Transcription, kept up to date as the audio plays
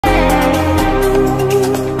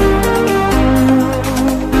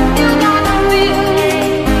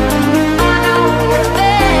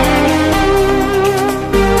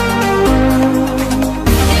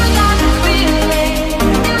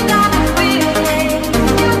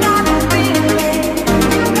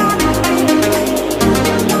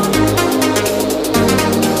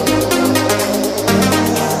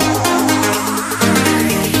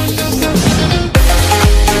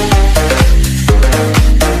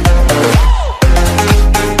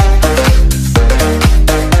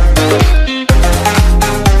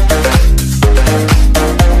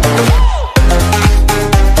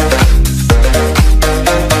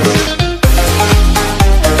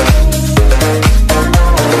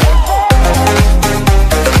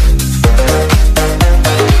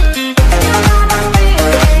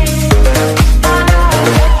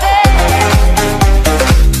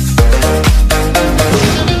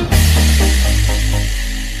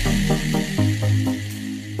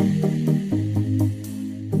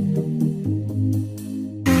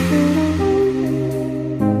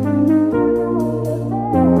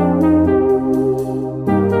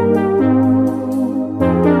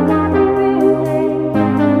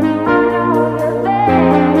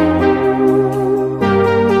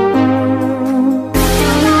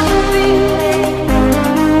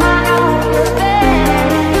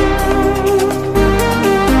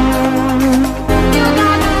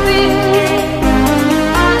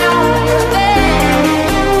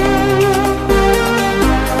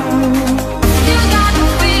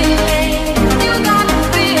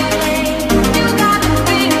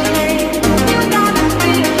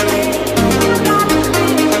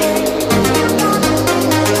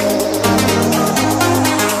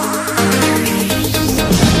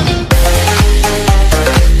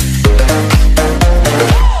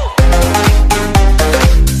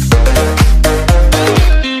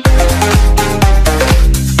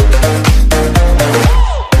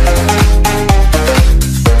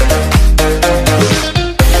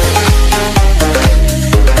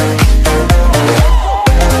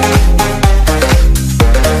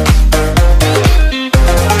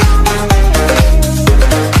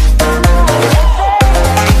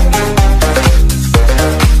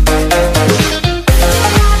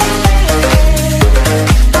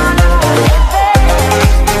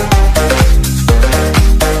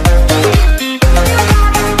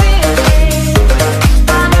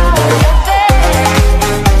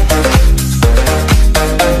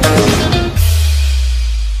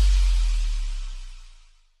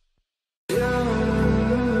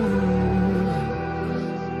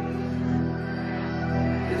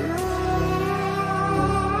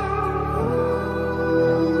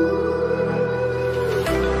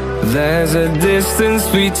There's a distance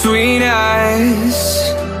between us.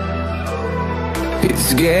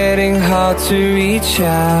 It's getting hard to reach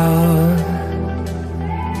out.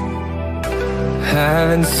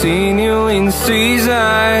 Haven't seen you in seasons,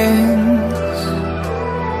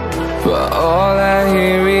 but all I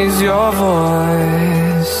hear is your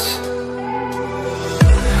voice.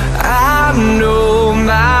 I know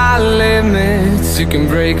my limits, you can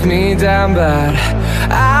break me down, but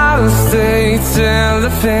I'll stay till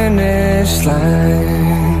the finish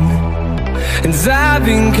line. And I've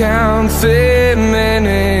been counting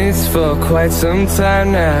minutes for quite some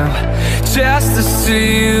time now, just to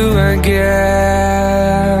see you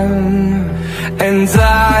again. And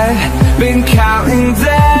I've been counting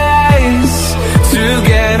days to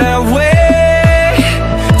get away,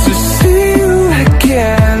 to see you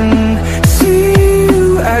again, see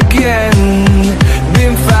you again.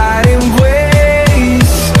 Been fighting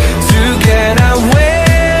ways to get away,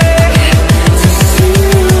 to see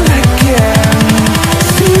you again,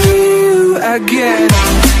 see you again.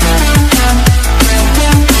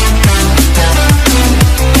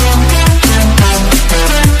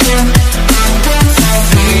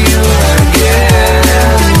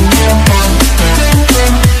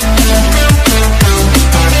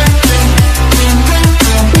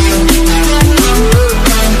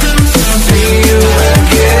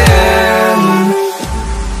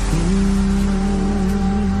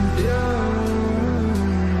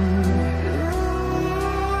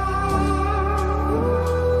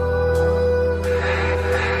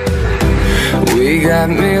 We got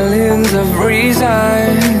millions of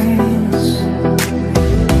reasons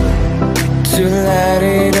to let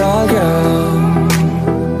it all go.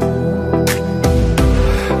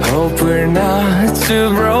 Hope we're not too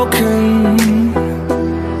broken.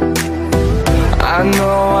 I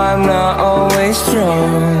know I'm not always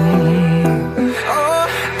strong,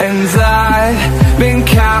 and I've been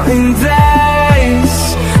counting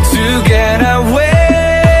days to get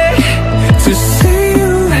away, to see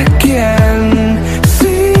you again,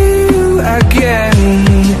 again.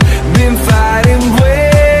 Been fighting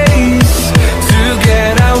ways to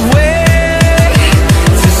get away,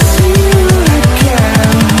 to see you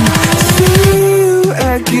again, see you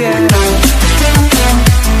again.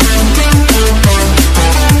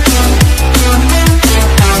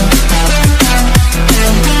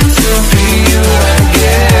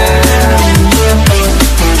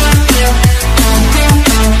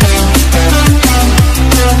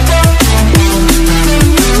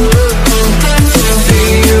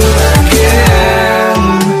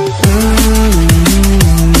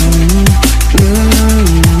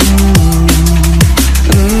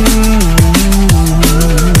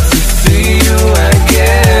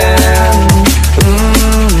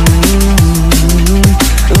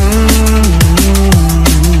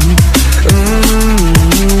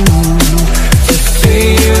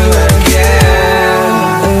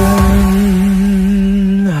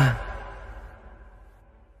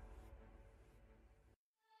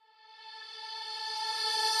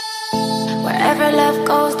 Wherever love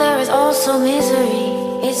goes, there is also misery.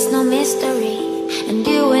 It's no mystery. And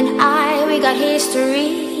you and I, we got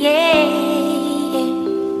history, yeah.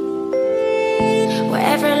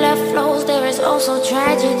 Wherever love flows, there is also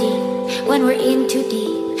tragedy when we're in too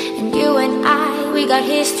deep. And you and I, we got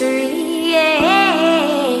history,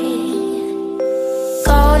 yeah.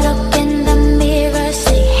 Go look in the mirror,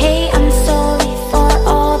 say, hey, I'm sorry for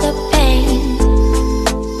all the pain.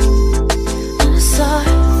 I'm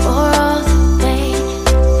sorry for all the pain.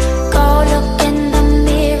 Go look in the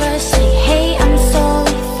mirror, say, hey, I'm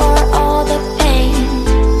sorry for all the pain.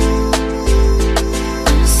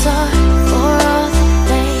 I'm sorry for all the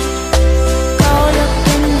pain. Go look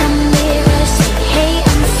in the mirror, say, hey,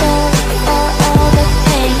 I'm sorry for all the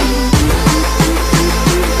pain.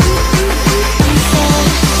 I'm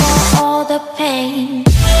sorry for all the pain.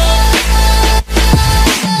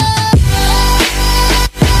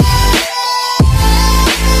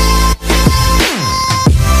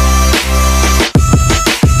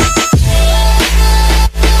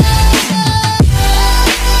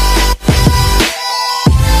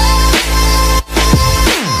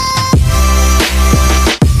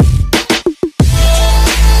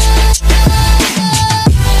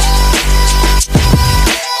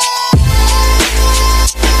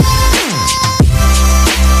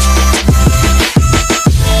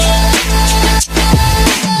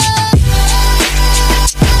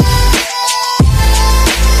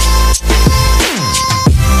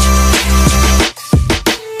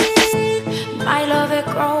 My love, it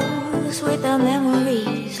grows with the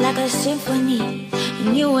memories like a symphony.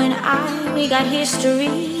 And you and I, we got history,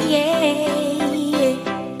 yeah.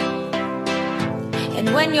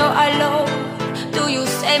 And when you're alone, do you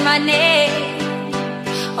say my name,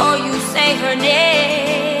 or you say her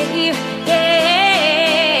name? Yeah.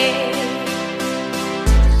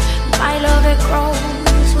 My love, it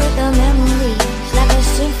grows with the memories like a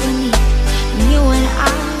symphony. And you and I,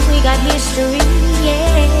 we got history,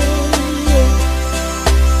 yeah.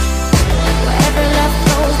 Wherever love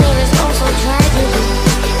flows, there is also tragedy.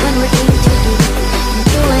 When we're in too deep, and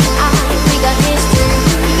you and I, we got history,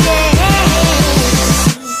 yeah.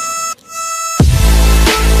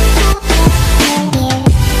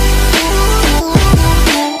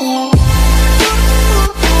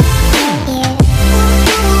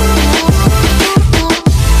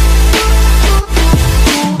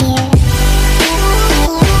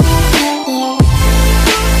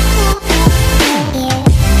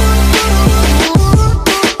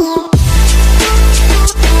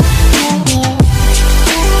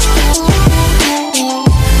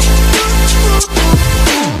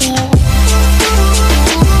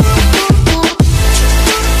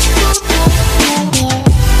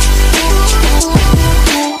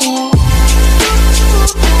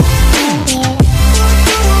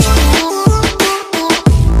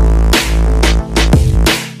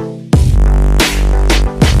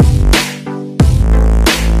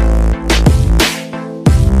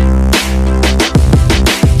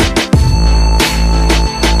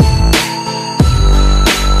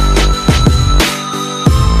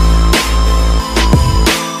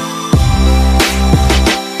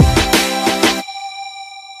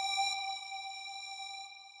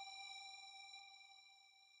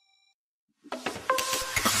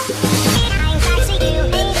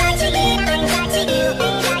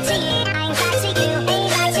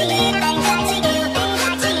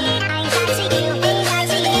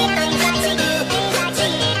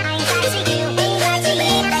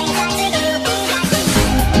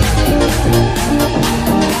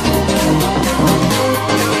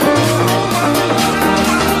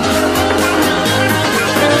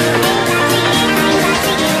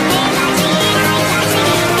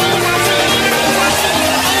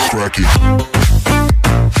 Crack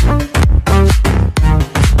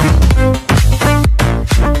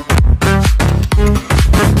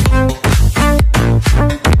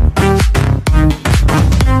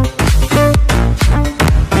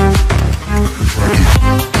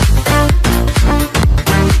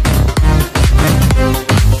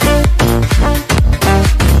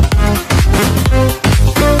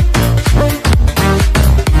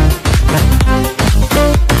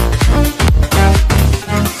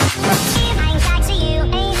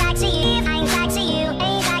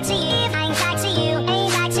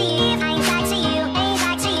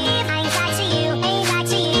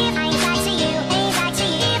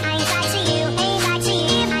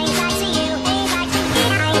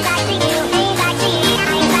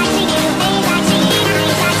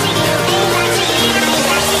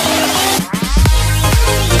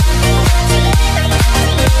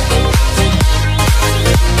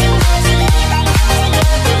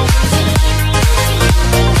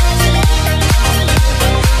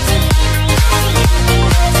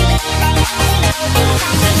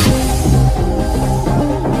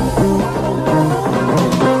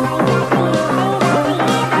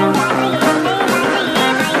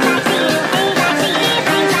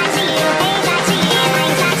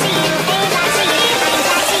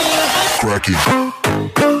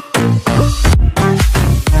it.